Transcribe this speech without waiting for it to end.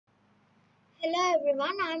Hello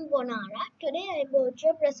everyone, I'm Bonara. Today I brought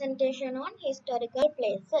you a presentation on historical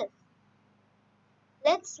places.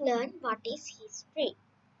 Let's learn what is history.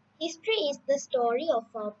 History is the story of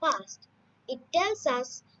our past. It tells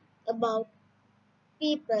us about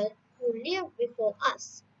people who lived before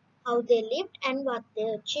us, how they lived and what they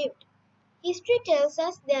achieved. History tells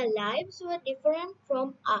us their lives were different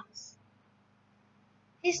from ours.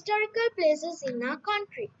 Historical places in our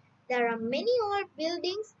country. There are many old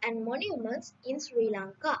buildings and monuments in Sri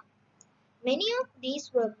Lanka. Many of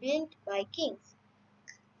these were built by kings.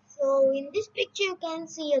 So in this picture you can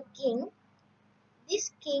see a king.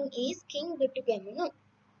 This king is King Dutugamunu.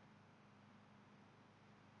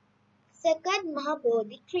 Second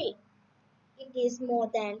Mahabodhi tree. It is more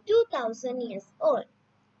than 2000 years old.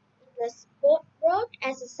 It was brought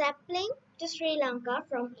as a sapling to Sri Lanka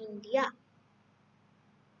from India.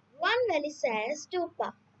 Ruanvelisaya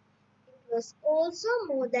Stupa. It was also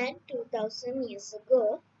more than 2000 years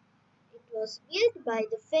ago. It was built by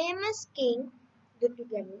the famous king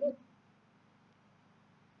Dutugamunu.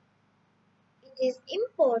 It is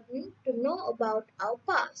important to know about our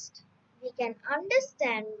past. We can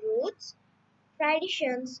understand roots,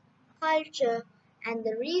 traditions, culture, and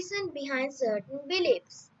the reason behind certain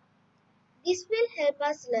beliefs. This will help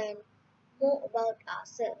us learn more about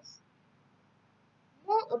ourselves.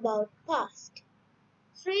 More about past.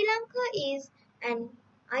 Sri Lanka is an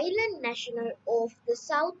island nation off the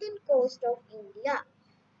southern coast of India.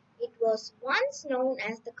 It was once known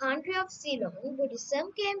as the country of Ceylon.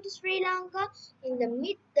 Buddhism came to Sri Lanka in the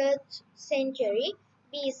mid-3rd century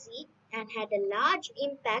BC and had a large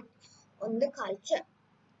impact on the culture.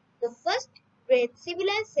 The first great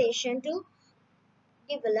civilization to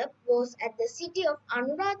develop was at the city of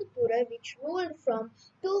Anuradhapura, which ruled from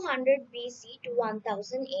 200 BC to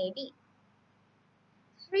 1000 AD.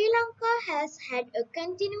 Sri Lanka has had a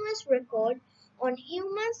continuous record on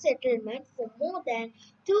human settlement for more than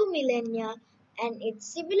 2 millennia, and its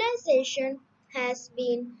civilization has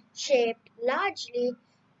been shaped largely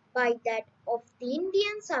by that of the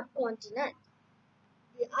Indian subcontinent.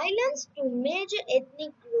 The island's two major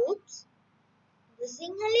ethnic groups, the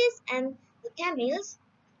Sinhalese and the Tamils,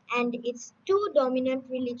 and its two dominant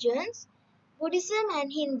religions, Buddhism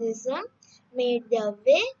and Hinduism, made their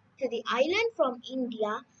way to the island from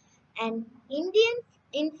India, and Indian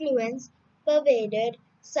influence pervaded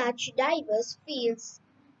such diverse fields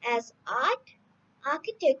as art,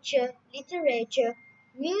 architecture, literature,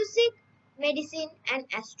 music, medicine, and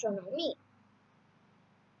astronomy.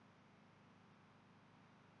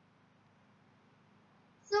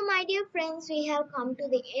 So, my dear friends, we have come to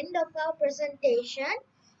the end of our presentation.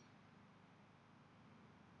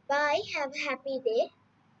 Bye, have a happy day.